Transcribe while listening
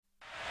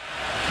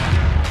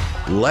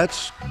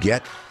Let's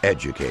get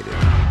educated.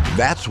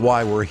 That's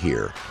why we're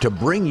here, to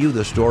bring you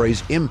the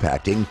stories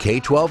impacting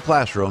K-12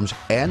 classrooms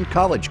and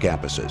college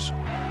campuses.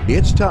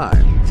 It's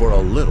time for a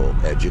little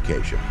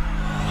education.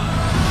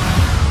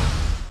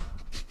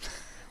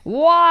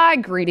 Why,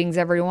 greetings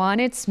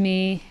everyone. It's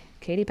me,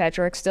 Katie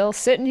Petrick, still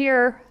sitting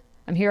here.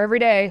 I'm here every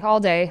day, all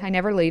day. I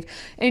never leave.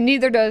 And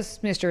neither does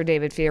Mr.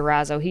 David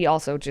Fiorazo. He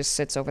also just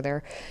sits over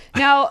there.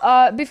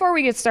 Now, before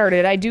we get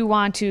started, I do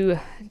want to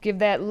give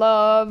that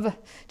love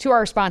to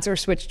our sponsor,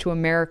 Switch to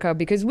America,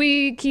 because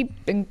we keep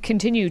and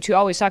continue to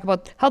always talk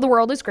about how the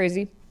world is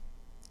crazy.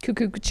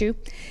 Cuckoo.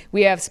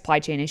 We have supply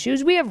chain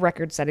issues. We have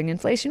record-setting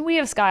inflation. We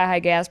have sky-high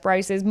gas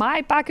prices.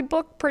 My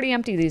pocketbook, pretty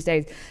empty these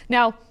days.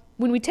 Now,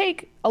 when we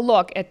take a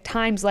look at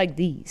times like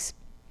these,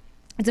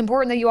 it's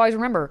important that you always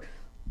remember,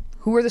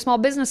 who are the small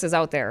businesses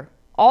out there?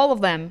 All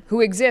of them who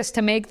exist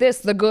to make this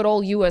the good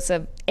old US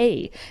of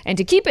A. And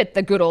to keep it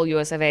the good old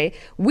US of A,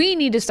 we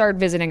need to start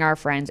visiting our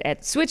friends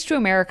at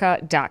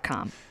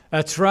switchtoamerica.com.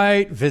 That's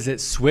right. Visit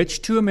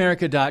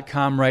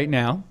switchtoamerica.com right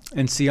now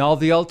and see all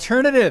the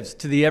alternatives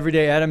to the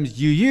everyday items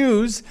you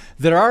use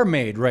that are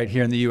made right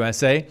here in the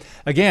USA.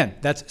 Again,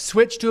 that's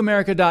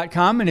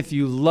switchtoamerica.com. And if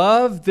you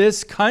love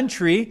this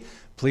country,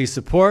 please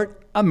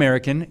support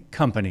American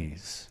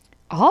companies.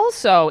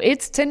 Also,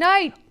 it's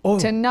tonight.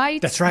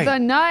 That's right. The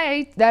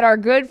night that our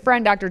good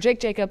friend Dr. Jake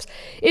Jacobs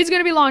is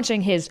going to be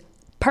launching his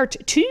part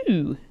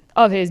 2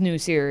 of his new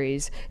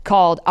series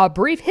called A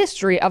Brief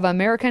History of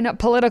American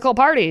Political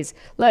Parties.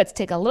 Let's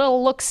take a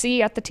little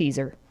look-see at the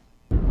teaser.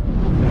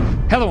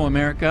 Hello,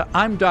 America.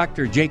 I'm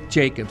Dr. Jake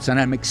Jacobs, and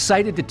I'm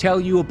excited to tell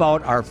you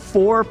about our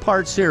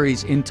 4-part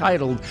series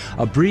entitled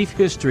A Brief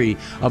History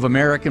of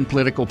American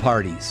Political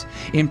Parties.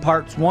 In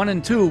parts 1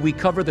 and 2, we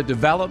cover the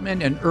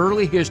development and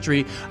early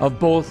history of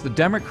both the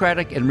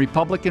Democratic and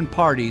Republican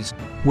parties,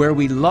 where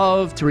we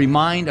love to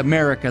remind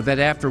America that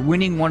after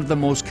winning one of the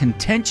most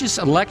contentious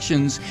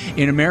elections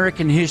in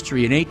American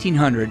history in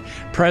 1800,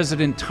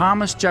 President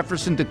Thomas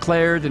Jefferson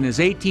declared in his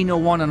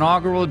 1801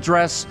 inaugural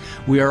address,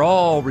 "We are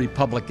all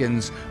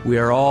Republicans, we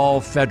are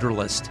all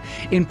Federalists."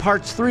 In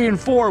parts 3 and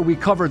 4, we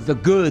covered the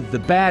good, the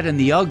bad, and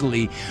the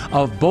ugly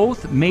of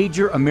both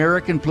major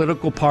American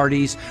political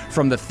parties,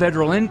 from the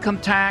federal income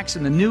tax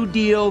and the New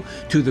Deal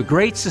to the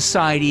Great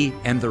Society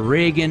and the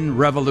Reagan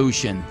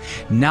Revolution.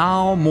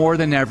 Now more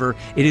than ever,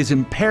 it is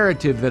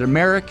imperative that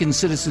American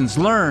citizens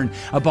learn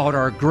about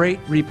our great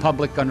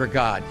republic under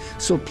God.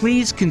 So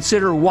please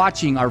consider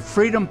watching our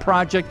Freedom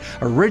Project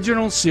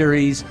original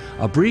series,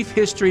 A Brief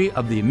History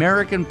of the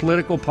American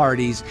Political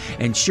Parties,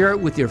 and share it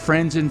with your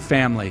friends and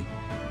family.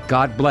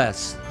 God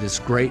bless this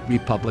great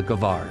republic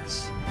of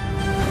ours.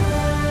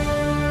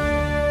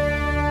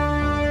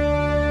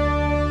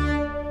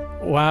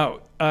 Wow.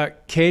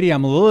 Katie,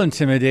 I'm a little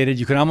intimidated.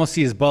 You can almost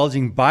see his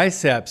bulging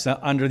biceps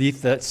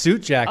underneath that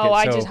suit jacket. Oh,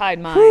 I just hide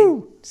mine.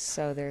 Whew.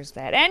 So there's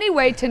that.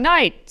 Anyway,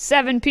 tonight,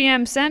 7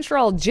 p.m.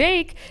 Central,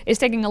 Jake is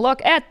taking a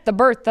look at the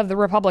birth of the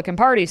Republican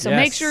Party. So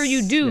make sure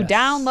you do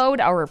download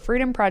our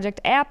Freedom Project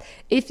app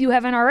if you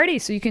haven't already,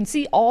 so you can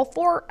see all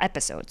 4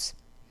 episodes.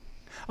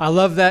 I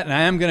love that, and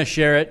I am going to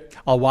share it.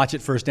 I'll watch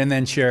it first and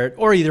then share it,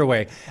 or either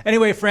way.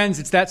 Anyway, friends,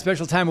 it's that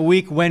special time of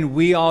week when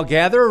we all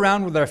gather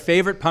around with our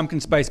favorite pumpkin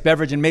spice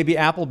beverage and maybe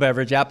apple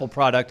beverage, apple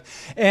product,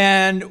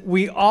 and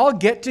we all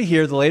get to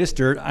hear the latest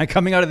dirt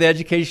coming out of the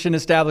education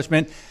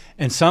establishment,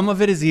 and some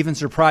of it is even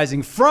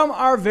surprising, from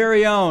our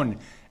very own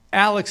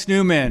Alex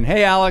Newman.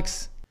 Hey,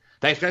 Alex.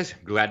 Thanks, guys.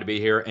 Glad to be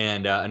here.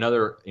 And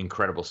another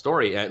incredible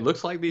story. It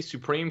looks like the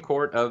Supreme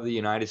Court of the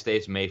United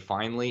States may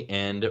finally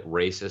end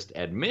racist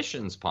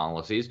admissions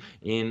policies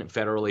in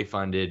federally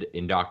funded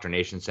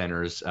indoctrination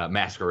centers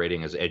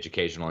masquerading as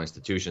educational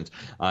institutions.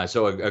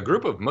 So a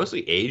group of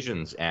mostly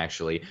Asians,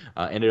 actually,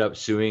 ended up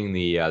suing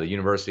the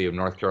University of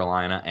North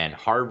Carolina and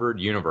Harvard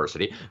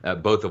University,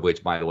 both of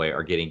which, by the way,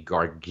 are getting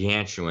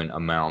gargantuan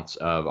amounts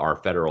of our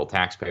federal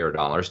taxpayer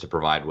dollars to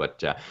provide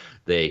what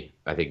they,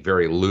 I think,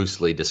 very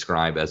loosely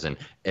describe as an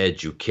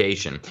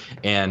education.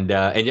 And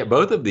yet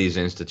both of these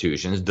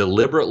institutions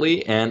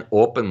deliberately and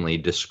openly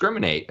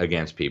discriminate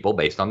against people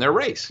based on their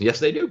race. Yes,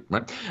 they do.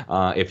 Right?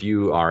 If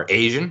you are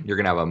Asian, you're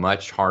going to have a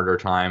much harder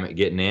time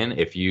getting in.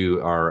 If you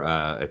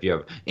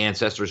have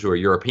ancestors who are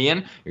European,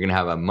 you're going to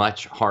have a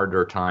much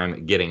harder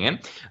time getting in.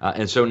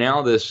 And so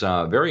now this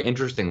very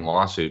interesting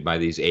lawsuit by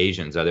these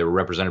Asians, they were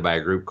represented by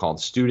a group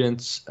called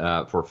Students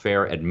for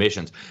Fair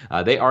Admissions.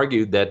 They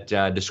argued that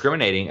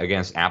discriminating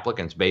against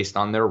applicants based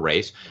on their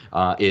race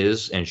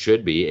is and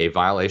should be a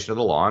violation of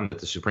the law, and that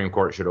the Supreme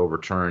Court should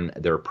overturn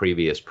their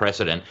previous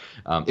precedent.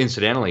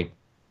 Incidentally,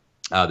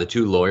 the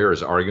 2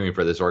 lawyers arguing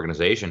for this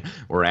organization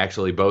were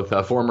actually both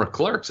former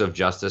clerks of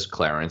Justice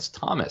Clarence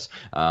Thomas,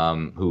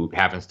 who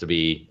happens to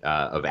be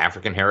of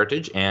African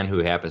heritage and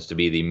who happens to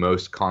be the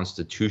most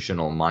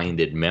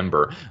constitutional-minded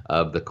member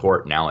of the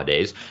court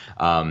nowadays.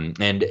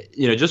 And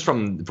just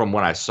from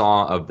what I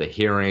saw of the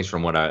hearings,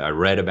 from what I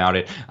read about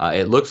it,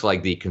 it looks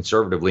like the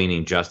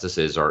conservative-leaning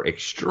justices are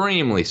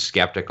extremely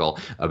skeptical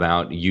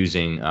about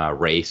using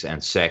race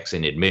and sex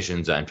in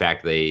admissions. In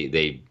fact,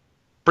 they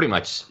pretty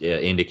much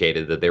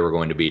indicated that they were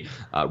going to be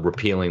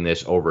repealing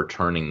this,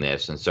 overturning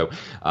this. And so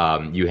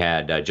you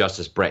had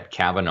Justice Brett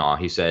Kavanaugh.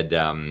 He said,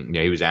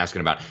 he was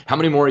asking about how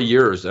many more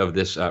years of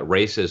this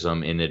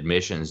racism in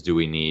admissions do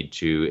we need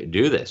to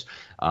do this?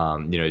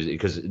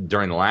 Because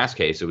during the last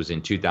case, it was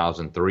in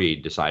 2003,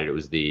 decided it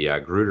was the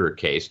Grutter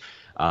case.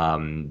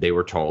 They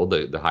were told,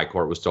 the high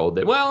court was told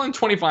that, well, in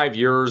 25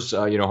 years,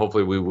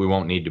 hopefully we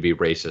won't need to be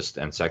racist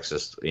and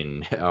sexist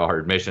in our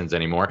admissions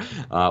anymore.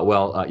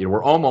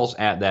 We're almost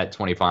at that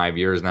 25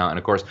 years now. And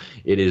of course,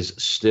 it is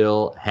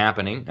still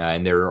happening,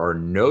 and there are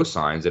no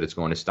signs that it's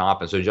going to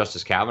stop. And so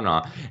Justice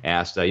Kavanaugh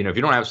asked, if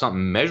you don't have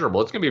something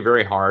measurable, it's going to be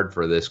very hard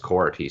for this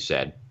court, he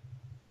said.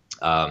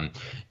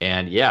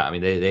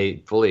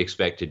 They fully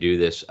expect to do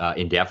this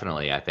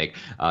indefinitely, I think.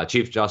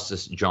 Chief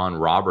Justice John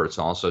Roberts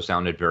also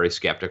sounded very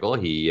skeptical.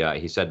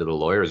 He said to the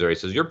lawyers there, he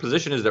says, your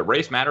position is that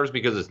race matters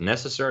because it's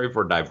necessary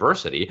for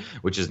diversity,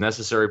 which is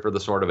necessary for the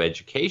sort of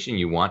education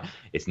you want.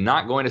 It's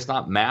not going to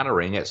stop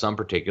mattering at some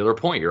particular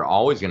point. You're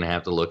always going to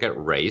have to look at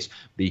race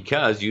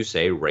because you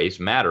say race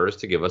matters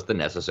to give us the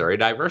necessary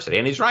diversity.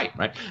 And he's right?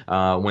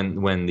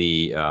 When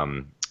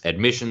the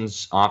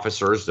admissions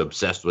officers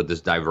obsessed with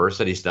this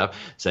diversity stuff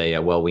say,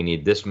 we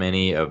need this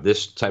many of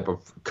this type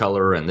of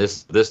color and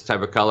this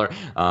type of color.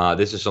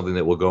 This is something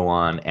that will go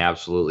on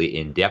absolutely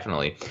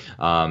indefinitely.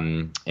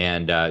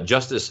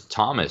 Justice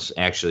Thomas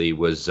actually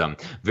was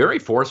very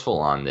forceful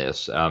on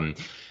this.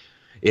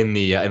 In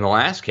the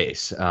last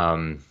case,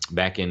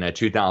 back in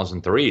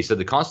 2003, he said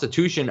the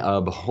Constitution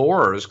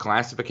abhors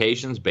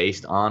classifications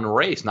based on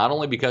race, not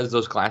only because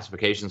those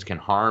classifications can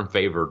harm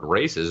favored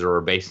races or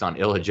are based on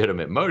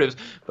illegitimate motives,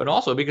 but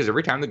also because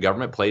every time the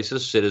government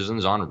places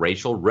citizens on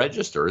racial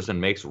registers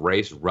and makes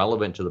race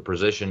relevant to the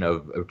provision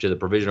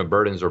of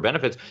burdens or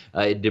benefits,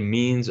 it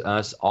demeans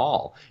us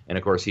all. And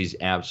of course, he's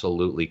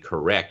absolutely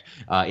correct.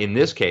 In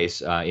this case,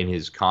 in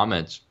his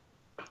comments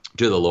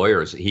to the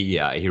lawyers, he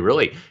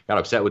really got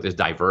upset with this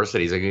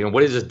diversity. He's like,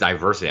 what is this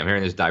diversity? I'm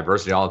hearing this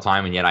diversity all the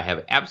time, and yet I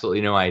have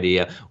absolutely no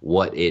idea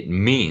what it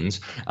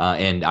means.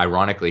 And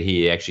ironically,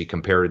 he actually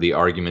compared the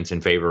arguments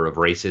in favor of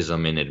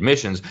racism in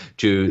admissions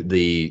to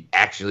the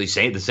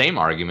same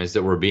arguments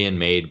that were being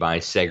made by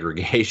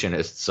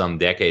segregationists some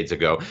decades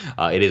ago.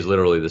 It is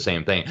literally the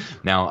same thing.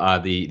 Now,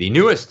 the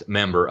newest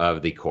member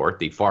of the court,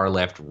 the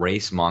far-left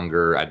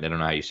race-monger, I don't know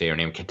how you say her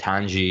name,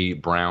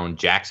 Ketanji Brown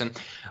Jackson,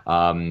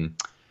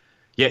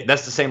 yeah,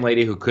 that's the same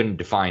lady who couldn't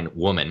define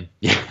woman.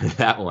 Yeah,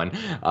 that one,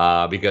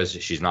 because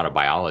she's not a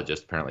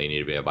biologist. Apparently, you need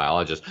to be a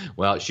biologist.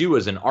 Well, she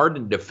was an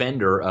ardent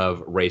defender of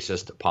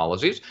racist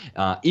policies,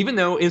 even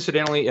though,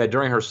 incidentally,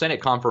 during her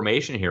Senate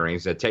confirmation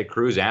hearings, Ted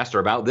Cruz asked her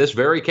about this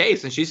very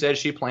case, and she said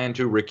she planned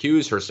to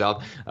recuse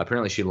herself.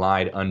 Apparently, she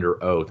lied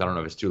under oath. I don't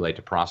know if it's too late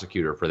to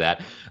prosecute her for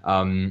that.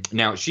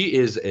 Now, she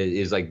is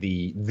like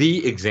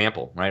the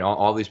example, right?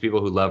 All these people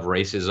who love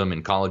racism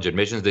in college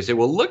admissions, they say,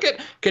 well, look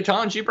at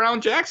Ketanji Brown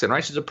Jackson,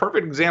 right? She's a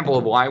perfect example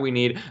of why we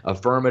need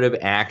affirmative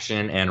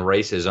action and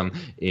racism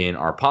in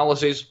our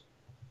policies.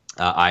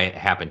 I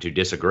happen to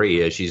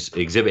disagree. She's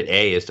exhibit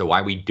A as to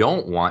why we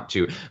don't want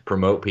to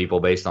promote people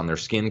based on their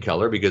skin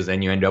color, because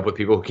then you end up with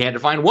people who can't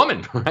define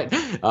woman, right?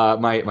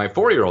 My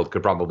 4-year-old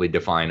could probably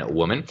define a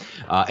woman.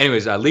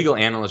 Legal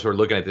analysts who are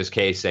looking at this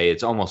case say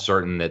it's almost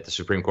certain that the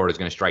Supreme Court is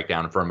going to strike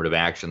down affirmative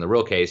action. The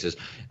real case is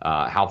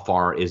how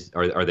far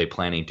are they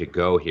planning to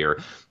go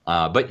here?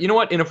 But you know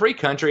what? In a free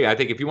country, I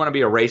think if you want to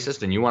be a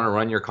racist and you want to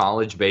run your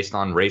college based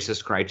on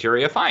racist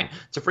criteria, fine.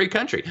 It's a free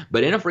country.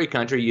 But in a free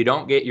country, you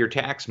don't get your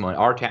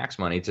our tax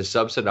money to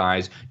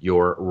subsidize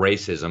your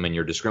racism and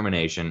your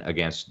discrimination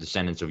against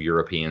descendants of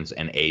Europeans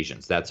and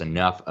Asians. That's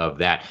enough of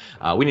that.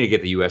 We need to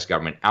get the U.S.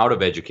 government out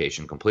of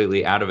education,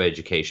 completely out of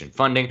education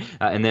funding,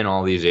 and then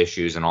all these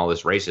issues and all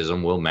this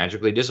racism will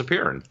magically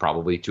disappear, and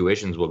probably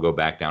tuitions will go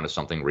back down to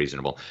something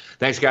reasonable.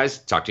 Thanks, guys.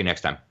 Talk to you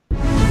next time.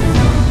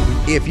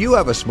 If you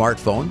have a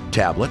smartphone,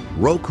 tablet,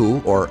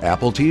 Roku, or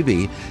Apple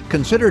TV,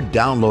 consider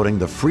downloading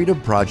the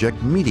Freedom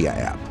Project Media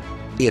app.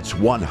 It's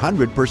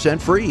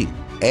 100% free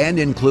and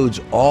includes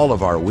all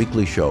of our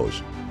weekly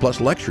shows,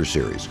 plus lecture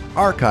series,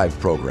 archive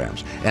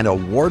programs, and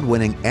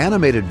award-winning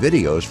animated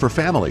videos for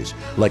families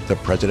like the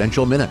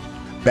Presidential Minute,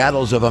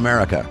 Battles of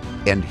America,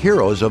 and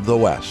Heroes of the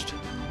West.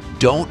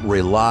 Don't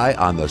rely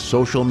on the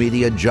social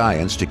media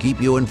giants to keep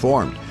you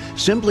informed.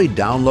 Simply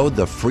download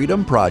the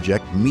Freedom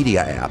Project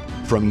Media app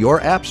from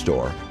your app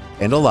store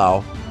and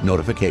allow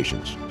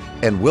notifications.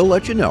 And we'll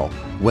let you know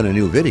when a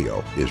new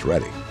video is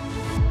ready.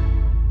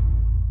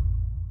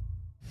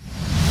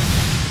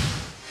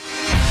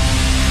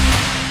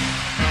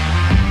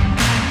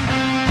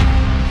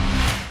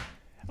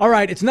 All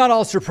right, it's not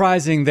all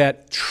surprising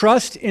that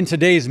trust in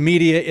today's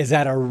media is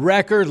at a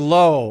record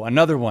low,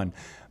 another one.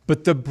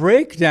 But the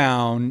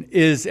breakdown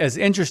is as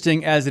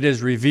interesting as it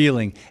is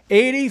revealing.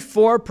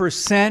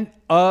 84%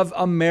 of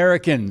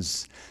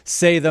Americans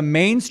say the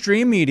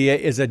mainstream media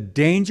is a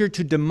danger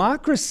to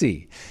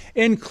democracy,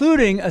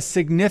 including a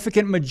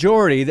significant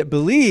majority that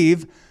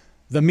believe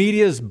the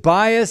media's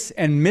bias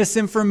and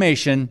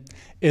misinformation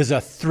is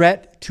a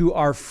threat to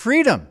our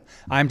freedom.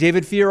 I'm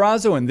David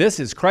Fiorazo, and this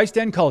is Christ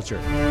and Culture.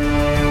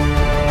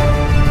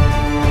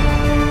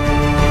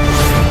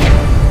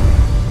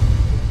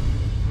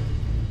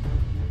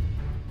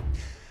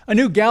 A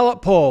new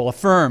Gallup poll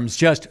affirms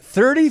just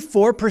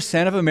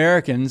 34% of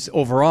Americans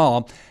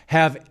overall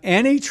have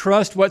any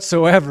trust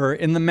whatsoever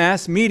in the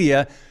mass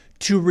media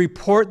to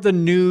report the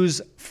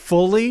news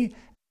fully,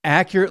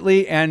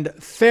 accurately, and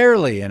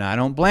fairly, and I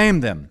don't blame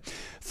them.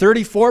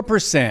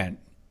 34%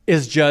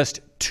 is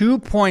just 2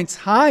 points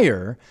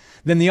higher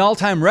than the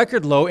all-time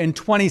record low in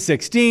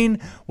 2016,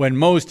 when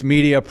most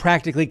media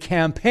practically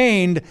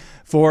campaigned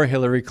for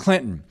Hillary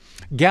Clinton.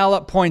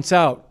 Gallup points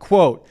out,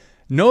 quote,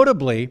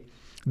 notably,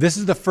 this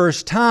is the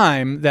first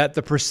time that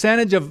the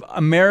percentage of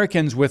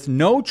Americans with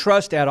no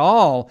trust at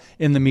all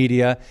in the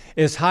media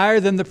is higher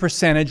than the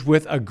percentage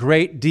with a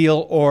great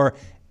deal or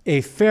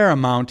a fair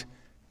amount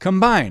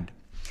combined.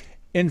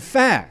 In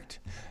fact,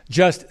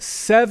 just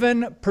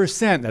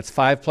 7%, that's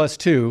 5 plus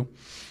 2,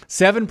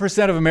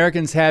 7% of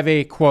Americans have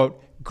a, quote,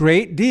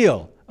 great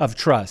deal of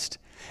trust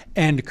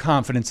and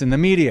confidence in the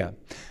media.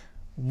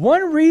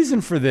 One reason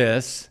for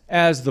this,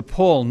 as the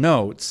poll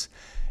notes,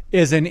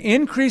 is an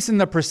increase in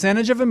the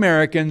percentage of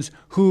Americans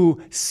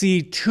who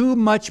see too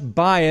much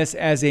bias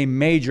as a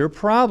major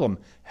problem.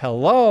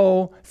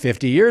 Hello,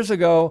 50 years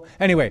ago.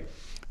 Anyway,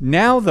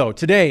 now though,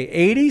 today,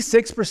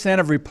 86%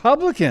 of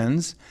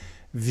Republicans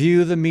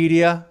view the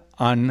media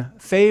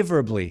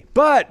unfavorably,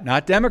 but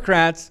not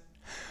Democrats.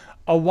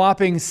 A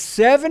whopping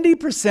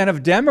 70%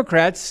 of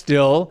Democrats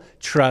still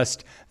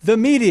trust the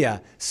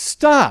media.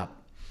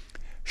 Stop.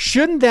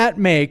 Shouldn't that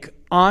make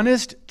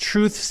honest,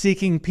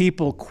 truth-seeking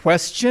people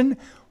question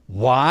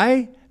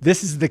why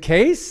this is the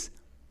case?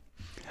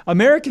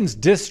 Americans'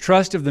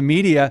 distrust of the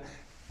media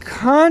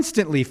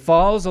constantly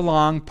falls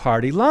along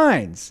party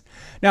lines.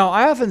 Now,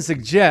 I often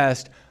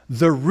suggest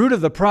the root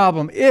of the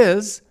problem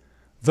is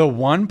the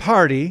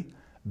one-party,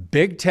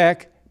 big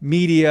tech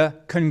media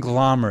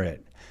conglomerate.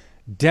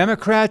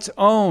 Democrats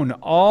own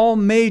all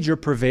major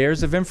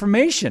purveyors of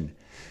information.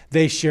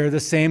 They share the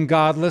same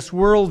godless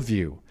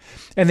worldview,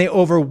 and they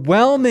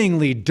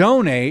overwhelmingly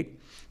donate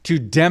to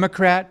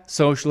Democrat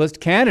socialist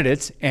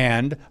candidates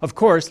and, of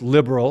course,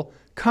 liberal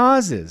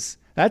causes.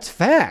 That's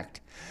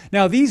fact.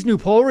 Now, these new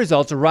poll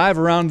results arrive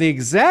around the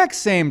exact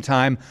same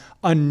time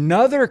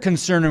another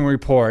concerning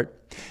report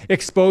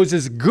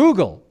exposes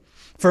Google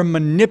for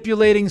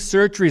manipulating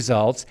search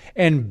results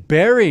and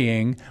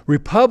burying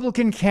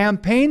Republican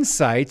campaign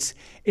sites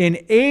in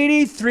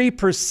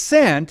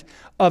 83%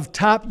 of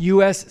top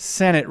U.S.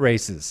 Senate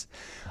races.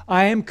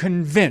 I am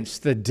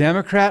convinced the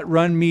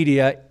Democrat-run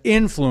media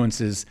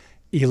influences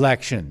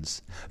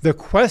elections. The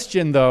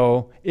question,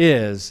 though,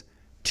 is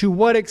to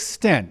what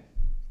extent?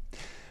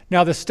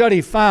 Now, the study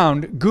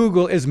found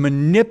Google is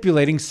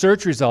manipulating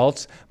search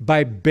results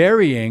by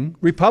burying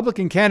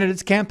Republican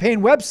candidates'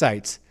 campaign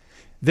websites.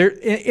 They're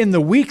in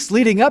the weeks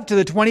leading up to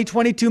the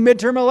 2022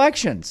 midterm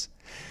elections.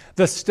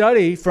 The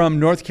study from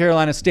North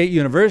Carolina State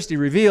University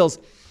reveals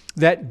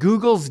that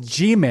Google's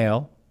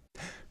Gmail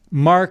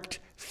marked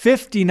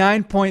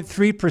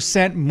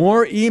 59.3%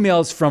 more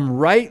emails from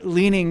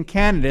right-leaning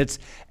candidates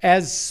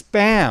as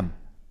spam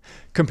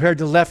compared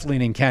to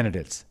left-leaning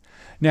candidates.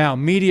 Now,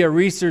 Media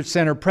Research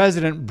Center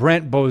President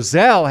Brent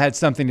Bozell had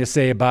something to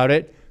say about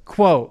it.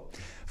 Quote,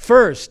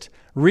 first,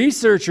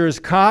 researchers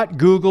caught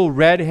Google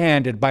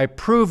red-handed by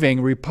proving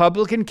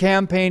Republican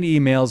campaign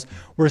emails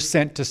were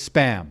sent to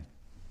spam.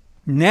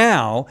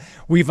 Now,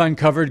 we've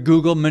uncovered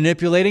Google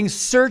manipulating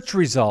search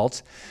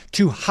results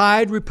to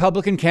hide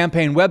Republican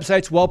campaign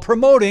websites while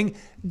promoting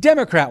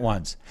Democrat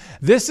ones.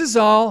 This is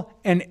all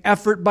an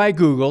effort by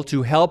Google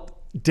to help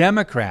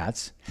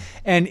Democrats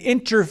and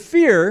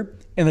interfere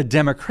in the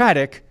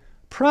democratic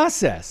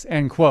process,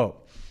 end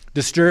quote.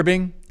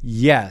 Disturbing?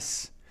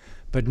 Yes,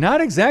 but not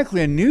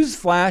exactly a news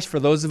flash for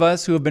those of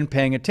us who have been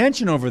paying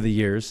attention over the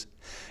years.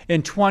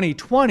 In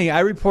 2020, I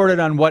reported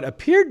on what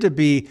appeared to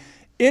be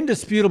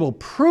indisputable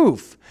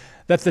proof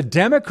that the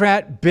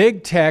Democrat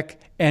big tech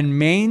and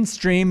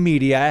mainstream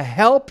media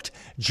helped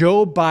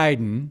Joe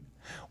Biden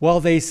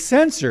while they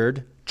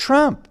censored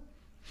Trump.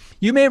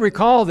 You may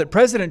recall that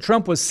President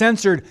Trump was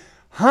censored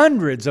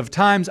hundreds of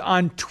times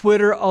on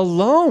Twitter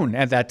alone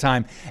at that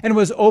time and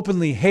was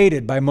openly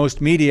hated by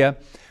most media,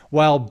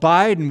 while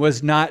Biden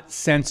was not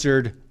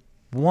censored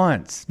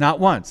once, not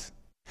once.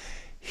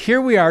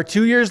 Here we are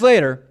 2 years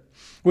later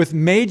with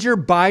major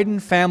Biden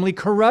family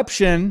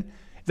corruption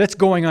that's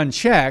going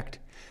unchecked,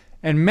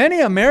 and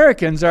many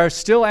Americans are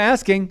still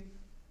asking,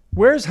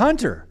 where's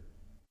Hunter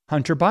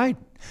Biden?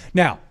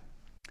 Now,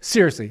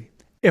 seriously,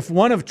 if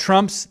one of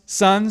Trump's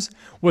sons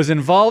was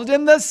involved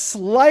in the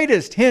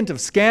slightest hint of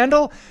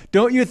scandal,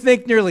 don't you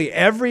think nearly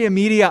every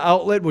media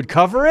outlet would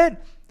cover it?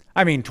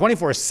 I mean,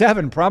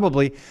 24/7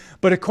 probably.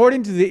 But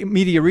according to the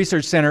Media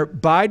Research Center,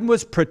 Biden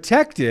was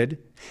protected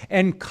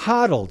and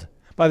coddled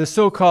by the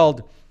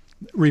so-called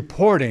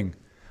reporting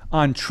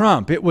on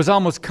Trump. It was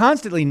almost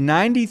constantly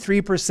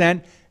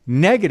 93%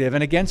 negative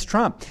and against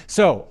Trump.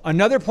 So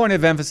another point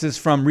of emphasis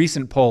from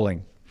recent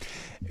polling,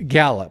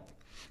 Gallup,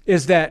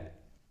 is that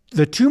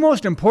the two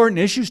most important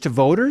issues to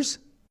voters,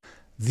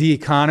 the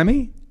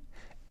economy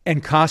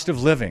and cost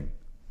of living.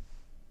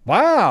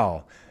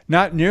 Wow.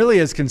 Not nearly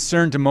as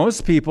concerned to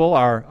most people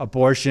are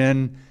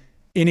abortion,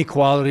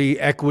 inequality,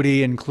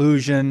 equity,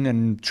 inclusion,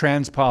 and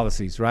trans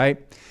policies,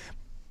 right?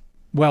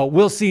 Well,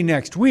 we'll see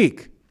next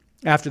week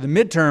after the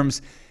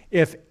midterms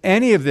if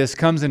any of this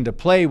comes into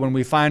play when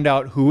we find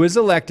out who is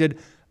elected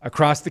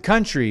across the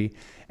country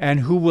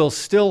and who will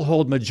still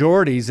hold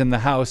majorities in the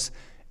House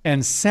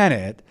and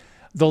Senate.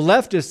 The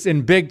leftists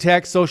in big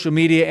tech, social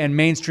media, and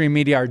mainstream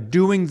media are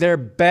doing their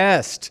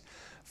best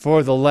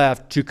for the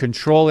left to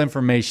control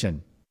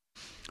information.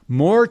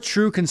 More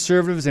true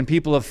conservatives and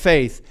people of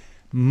faith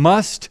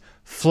must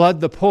flood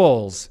the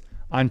polls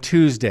on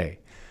Tuesday.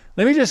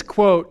 Let me just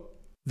quote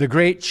the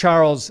great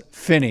Charles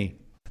Finney.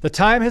 The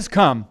time has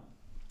come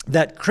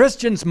that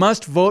Christians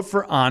must vote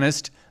for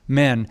honest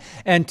men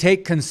and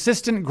take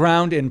consistent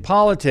ground in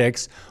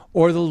politics,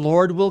 or the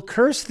Lord will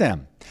curse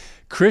them.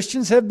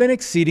 Christians have been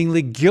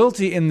exceedingly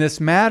guilty in this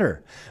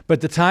matter,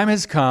 but the time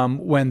has come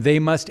when they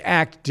must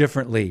act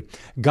differently.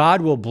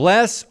 God will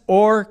bless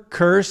or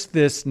curse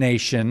this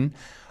nation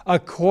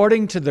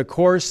according to the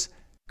course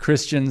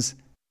Christians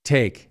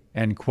take,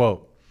 end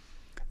quote.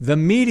 The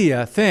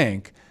media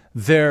think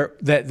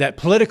that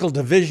political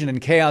division and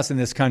chaos in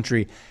this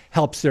country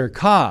helps their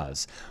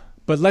cause.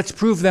 But let's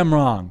prove them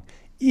wrong,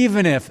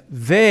 even if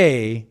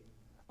they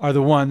are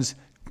the ones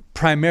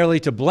primarily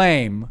to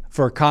blame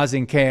for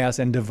causing chaos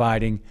and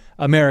dividing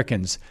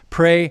Americans.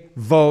 Pray,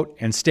 vote,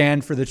 and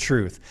stand for the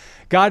truth.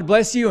 God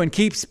bless you and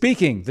keep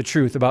speaking the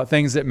truth about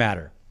things that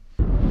matter.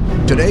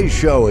 Today's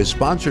show is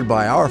sponsored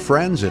by our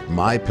friends at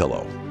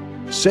MyPillow.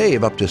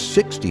 Save up to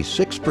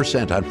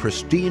 66% on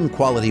pristine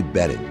quality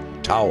bedding,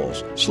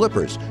 towels,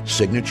 slippers,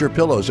 signature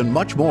pillows, and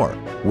much more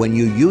when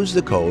you use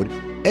the code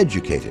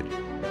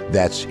EDUCATED.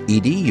 That's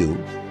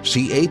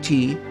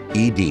EDUCATED,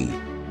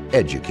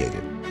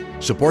 educated.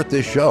 Support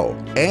this show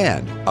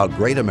and a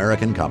great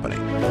American company.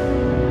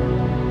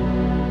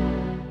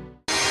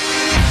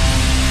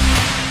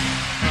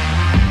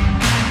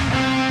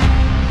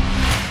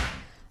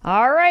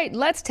 All right,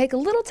 let's take a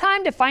little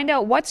time to find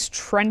out what's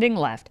trending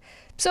left.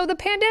 So the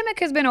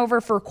pandemic has been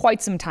over for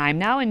quite some time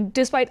now, and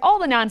despite all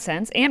the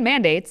nonsense and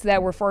mandates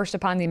that were forced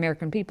upon the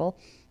American people,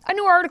 a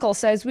new article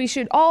says we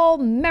should all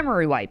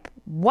memory wipe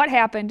what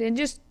happened and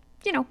just,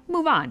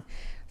 move on.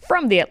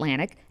 From The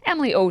Atlantic,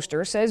 Emily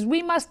Oster says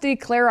we must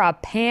declare a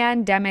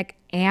pandemic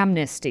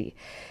amnesty,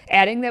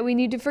 adding that we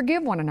need to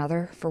forgive one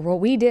another for what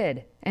we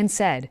did and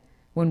said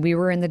when we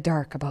were in the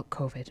dark about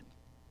COVID.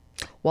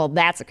 Well,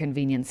 that's a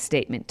convenient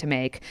statement to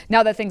make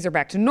now that things are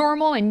back to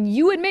normal and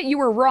you admit you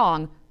were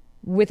wrong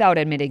without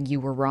admitting you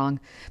were wrong.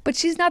 But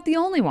she's not the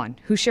only one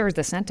who shares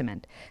the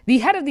sentiment. The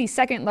head of the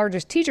second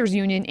largest teachers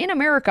union in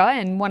America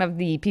and one of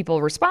the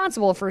people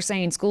responsible for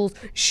saying schools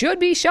should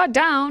be shut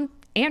down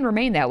and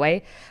remain that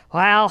way,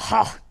 well,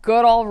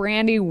 good old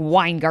Randy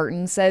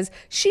Weingarten says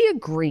she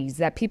agrees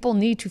that people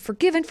need to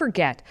forgive and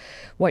forget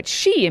what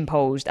she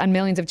imposed on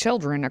millions of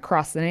children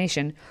across the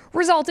nation,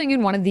 resulting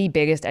in one of the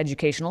biggest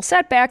educational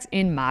setbacks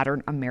in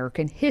modern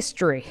American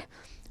history.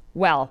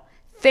 Well,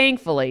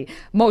 thankfully,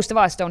 most of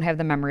us don't have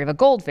the memory of a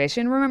goldfish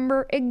and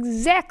remember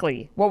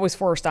exactly what was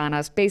forced on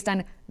us based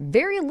on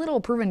very little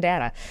proven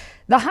data.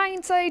 The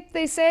hindsight,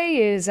 they say,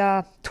 is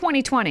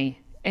 2020.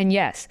 And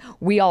yes,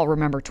 we all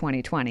remember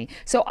 2020.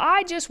 So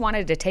I just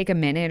wanted to take a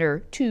minute or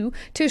two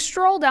to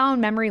stroll down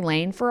memory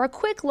lane for a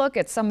quick look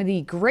at some of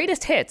the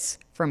greatest hits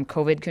from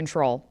COVID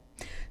control.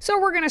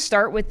 So we're going to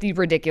start with the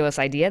ridiculous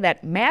idea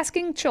that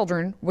masking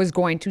children was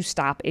going to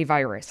stop a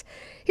virus.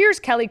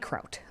 Here's Kelly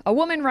Kraut, a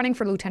woman running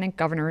for lieutenant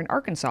governor in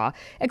Arkansas,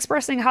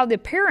 expressing how the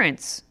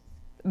parents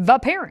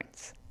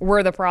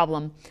were the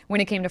problem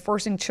when it came to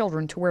forcing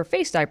children to wear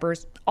face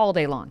diapers all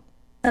day long.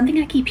 Something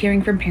I keep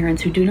hearing from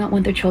parents who do not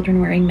want their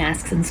children wearing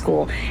masks in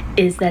school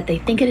is that they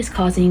think it is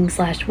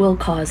causing/will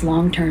cause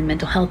long-term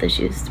mental health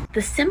issues.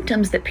 The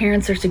symptoms that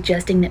parents are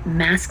suggesting that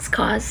masks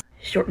cause,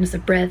 shortness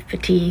of breath,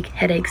 fatigue,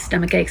 headaches,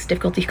 stomach aches,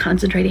 difficulty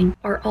concentrating,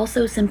 are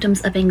also symptoms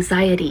of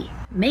anxiety.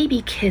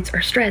 Maybe kids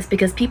are stressed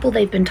because people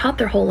they've been taught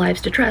their whole lives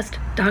to trust,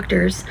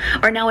 doctors,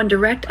 are now in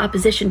direct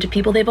opposition to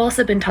people they've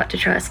also been taught to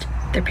trust,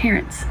 their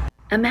parents.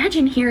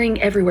 Imagine hearing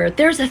everywhere,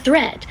 there's a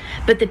threat,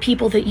 but the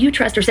people that you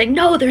trust are saying,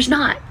 no, there's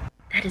not.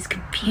 That is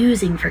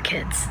confusing for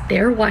kids.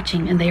 They're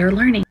watching and they are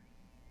learning.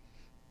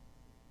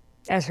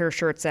 As her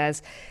shirt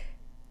says,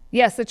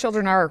 yes, the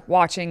children are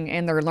watching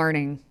and they're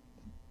learning,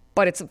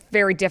 but it's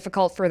very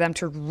difficult for them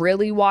to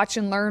really watch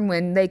and learn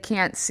when they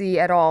can't see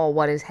at all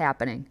what is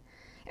happening.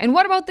 And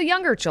what about the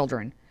younger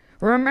children?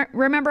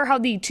 Remember how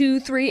the 2,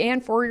 3,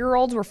 and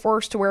 4-year-olds were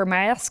forced to wear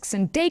masks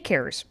in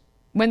daycares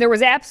when there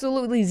was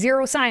absolutely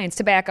zero science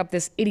to back up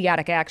this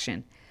idiotic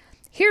action?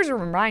 Here's a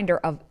reminder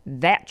of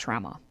that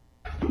trauma.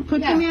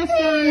 Put your mask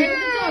on.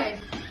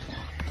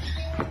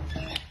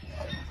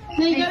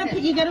 No,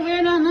 you gotta wear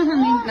it on,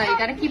 honey. No, you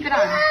gotta keep it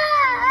on.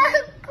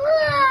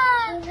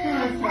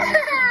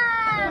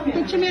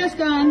 Put your mask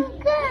on.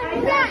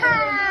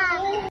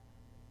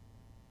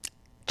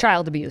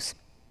 Child abuse.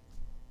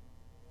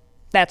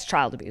 That's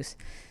child abuse.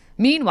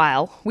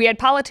 Meanwhile, we had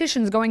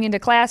politicians going into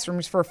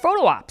classrooms for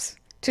photo ops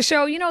to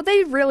show,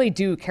 they really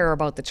do care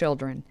about the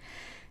children.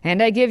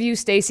 And I give you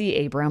Stacey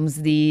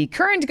Abrams, the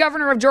current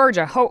governor of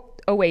Georgia.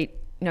 Oh wait,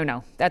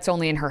 no, that's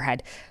only in her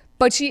head.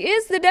 But she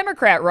is the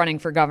Democrat running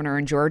for governor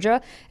in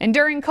Georgia. And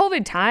during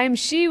COVID time,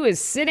 she was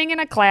sitting in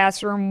a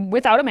classroom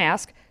without a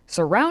mask,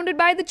 surrounded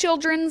by the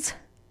children's,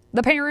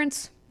 the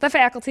parents, the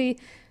faculty,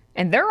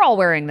 and they're all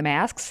wearing the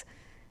masks.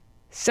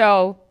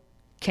 So,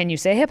 can you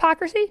say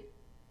hypocrisy?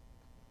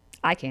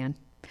 I can.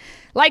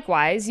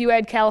 Likewise, you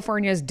had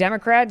California's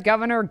Democrat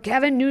Governor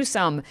Gavin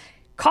Newsom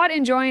caught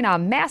enjoying a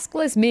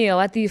maskless meal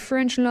at the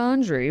French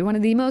Laundry, one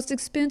of the most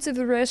expensive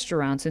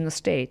restaurants in the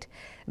state.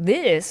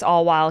 This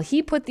all while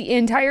he put the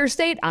entire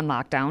state on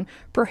lockdown,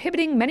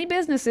 prohibiting many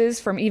businesses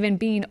from even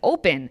being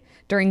open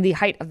during the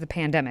height of the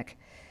pandemic.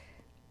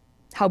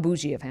 How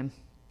bougie of him.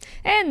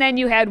 And then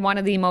you had one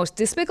of the most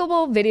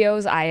despicable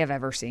videos I have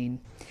ever seen.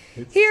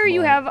 Here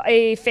you have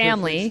a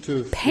family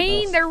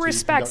paying their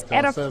respects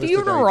at a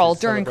funeral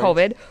during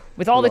COVID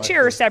with all the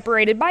chairs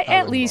separated by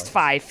at least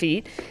 5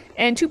 feet.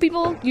 And two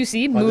people, you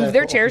see, move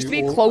their chairs to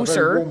be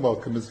closer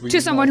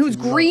to someone who's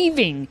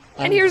grieving.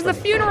 And here's the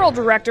funeral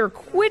director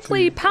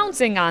quickly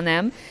pouncing on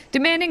them,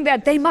 demanding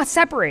that they must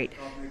separate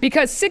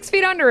because 6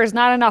 feet under is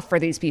not enough for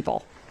these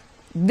people.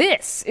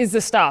 This is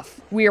the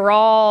stuff we are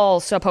all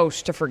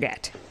supposed to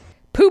forget.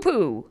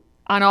 Poo-poo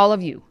on all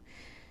of you.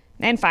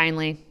 And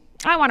finally,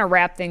 I want to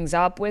wrap things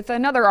up with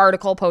another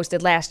article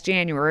posted last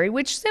January,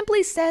 which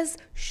simply says,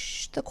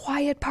 shh, the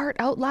quiet part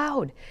out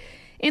loud.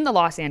 In the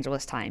Los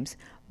Angeles Times,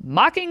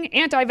 mocking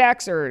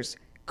anti-vaxxers.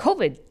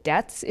 COVID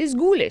deaths is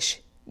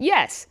ghoulish.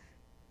 Yes,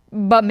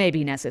 but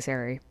maybe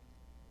necessary.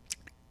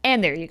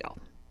 And there you go.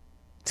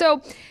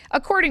 So,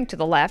 according to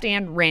the left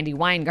and Randy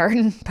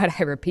Weingarten, but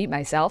I repeat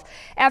myself,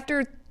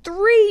 after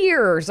 3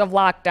 years of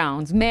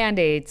lockdowns,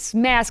 mandates,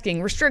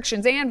 masking,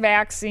 restrictions, and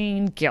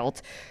vaccine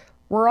guilt,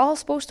 we're all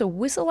supposed to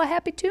whistle a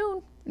happy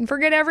tune and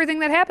forget everything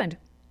that happened.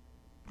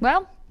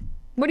 Well,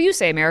 what do you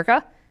say,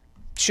 America?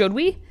 Should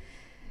we?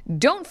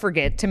 Don't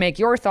forget to make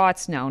your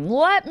thoughts known.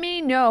 Let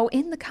me know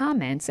in the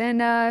comments,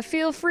 and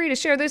feel free to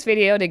share this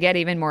video to get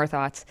even more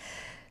thoughts.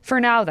 For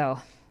now, though,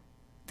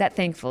 that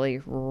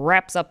thankfully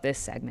wraps up this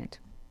segment.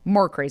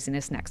 More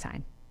craziness next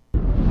time.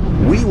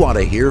 We want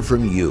to hear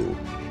from you.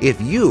 If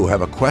you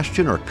have a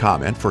question or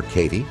comment for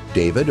Katie,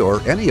 David,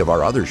 or any of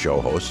our other show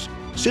hosts,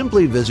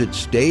 simply visit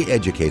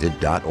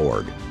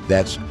stayeducated.org.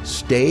 That's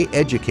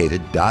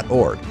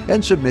stayeducated.org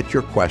and submit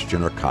your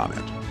question or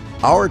comment.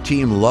 Our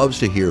team loves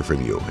to hear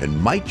from you and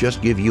might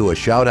just give you a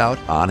shout out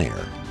on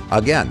air.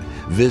 Again,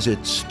 visit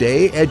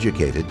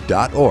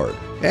stayeducated.org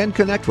and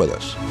connect with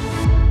us.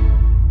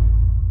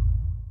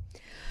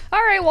 All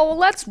right, well,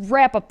 let's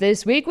wrap up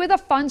this week with a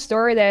fun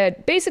story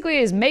that basically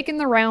is making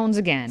the rounds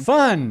again.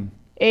 Fun!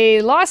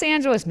 A Los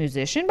Angeles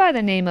musician by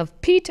the name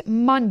of Pete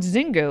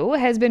Monzingo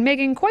has been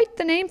making quite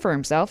the name for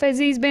himself as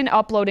he's been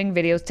uploading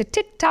videos to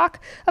TikTok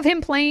of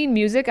him playing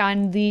music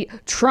on the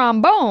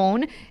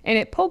trombone, and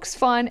it pokes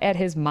fun at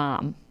his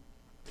mom.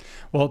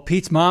 Well,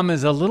 Pete's mom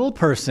is a little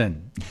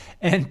person,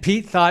 and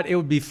Pete thought it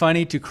would be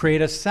funny to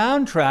create a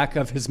soundtrack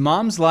of his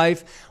mom's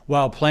life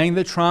while playing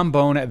the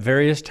trombone at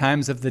various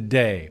times of the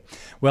day.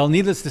 Well,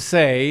 needless to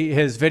say,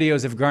 his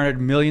videos have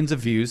garnered millions of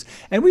views,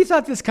 and we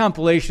thought this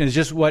compilation is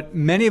just what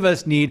many of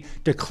us need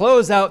to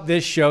close out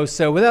this show.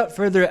 So without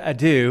further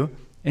ado,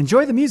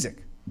 enjoy the music.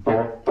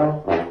 Don't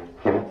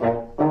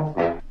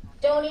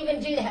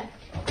even do that.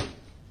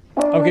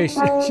 Okay,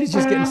 she's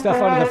just getting stuff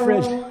out of the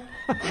fridge.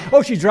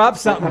 Oh, she dropped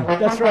something.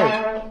 That's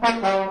right.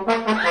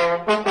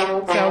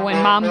 So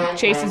when mom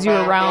chases you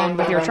around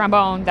with your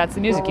trombone, that's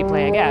the music you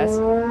play, I guess.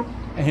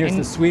 And here's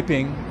the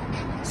sweeping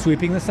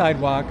the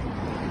sidewalk.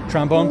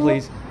 Trombone,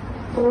 please.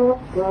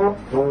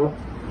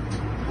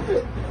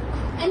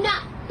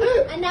 Enough.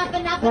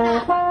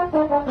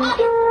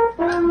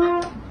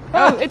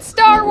 Oh, it's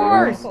Star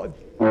Wars!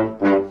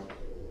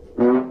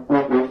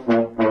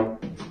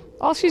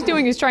 All she's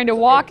doing is trying to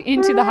walk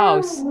into the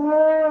house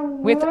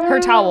with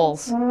her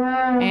towels,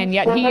 and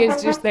yet he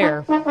is just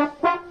there.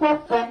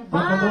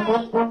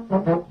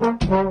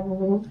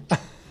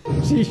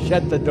 She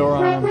shut the door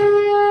on him.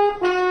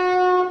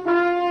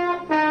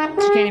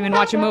 She can't even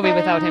watch a movie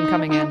without him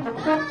coming in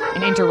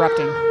and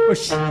interrupting. Well,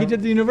 he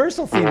did the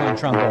Universal theme on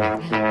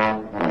trombone.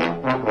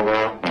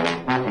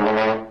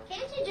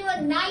 Can't you do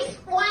a nice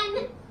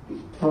one?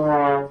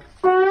 Oh,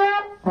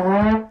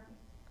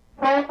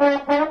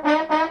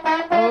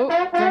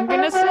 drinking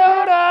a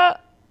soda.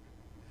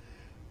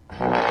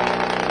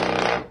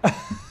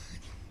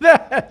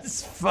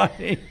 That's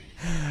funny.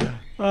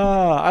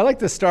 I like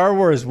the Star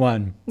Wars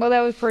one. Well,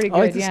 that was pretty good. I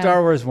like the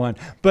Star Wars one.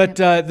 But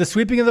the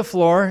sweeping of the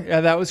floor,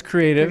 that was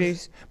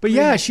creative. But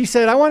yeah, she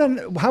said,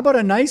 how about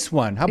a nice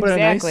one? How about a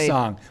nice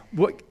song?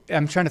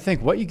 I'm trying to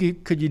think, what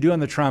could you do on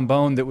the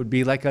trombone that would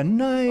be like a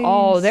nice...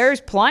 Oh,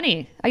 there's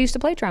plenty. I used to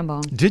play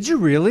trombone. Did you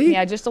really?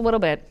 Yeah, just a little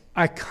bit.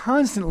 I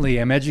constantly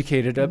am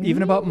educated,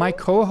 even about my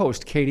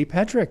co-host, Katie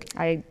Petrick.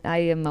 I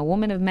am a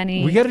woman of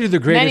many. We got to do the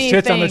greatest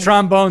hits on the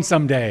trombone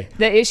someday.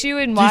 The issue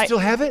in Do why... you still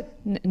have it?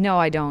 No,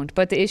 I don't.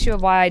 But the issue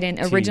of why I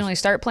didn't originally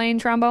start playing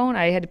trombone,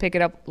 I had to pick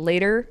it up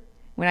later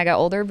when I got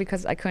older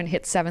because I couldn't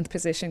hit 7th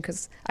position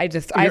because I had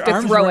to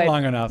throw it.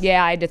 Long enough.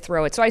 Yeah, I had to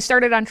throw it. So I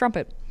started on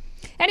trumpet.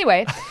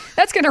 Anyway,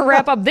 that's going to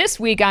wrap up this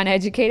week on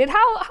Educated.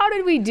 How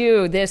did we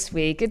do this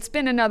week? It's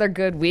been another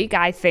good week,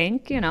 I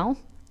think,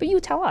 but you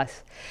tell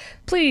us.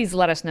 Please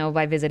let us know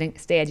by visiting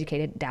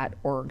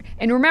stayeducated.org.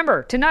 And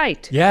remember,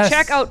 tonight,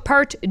 check out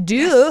part 2.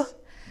 Yes.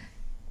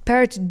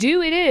 Part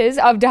 2 it is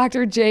of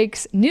Dr.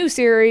 Jake's new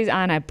series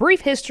on a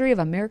brief history of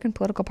American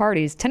political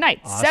parties.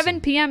 Tonight,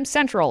 7 p.m.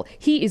 Central,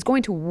 he is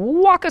going to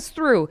walk us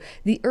through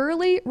the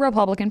early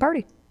Republican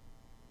Party.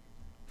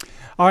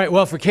 All right,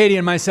 well, for Katie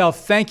and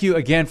myself, thank you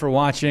again for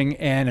watching.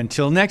 And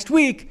until next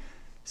week,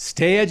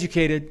 stay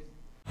educated.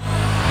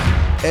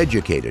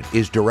 Educated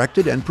is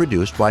directed and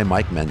produced by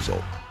Mike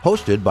Menzel.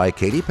 Hosted by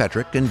Katie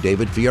Petrick and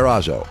David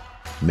Fiorazo.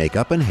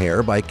 Makeup and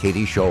hair by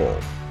Katie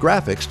Scholl.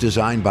 Graphics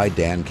designed by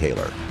Dan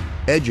Kaler.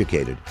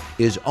 Educated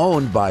is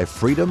owned by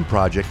Freedom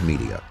Project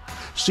Media.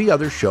 See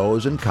other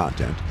shows and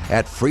content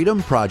at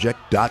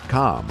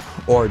freedomproject.com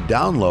or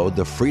download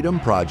the Freedom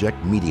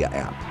Project Media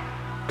app.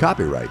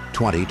 Copyright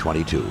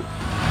 2022.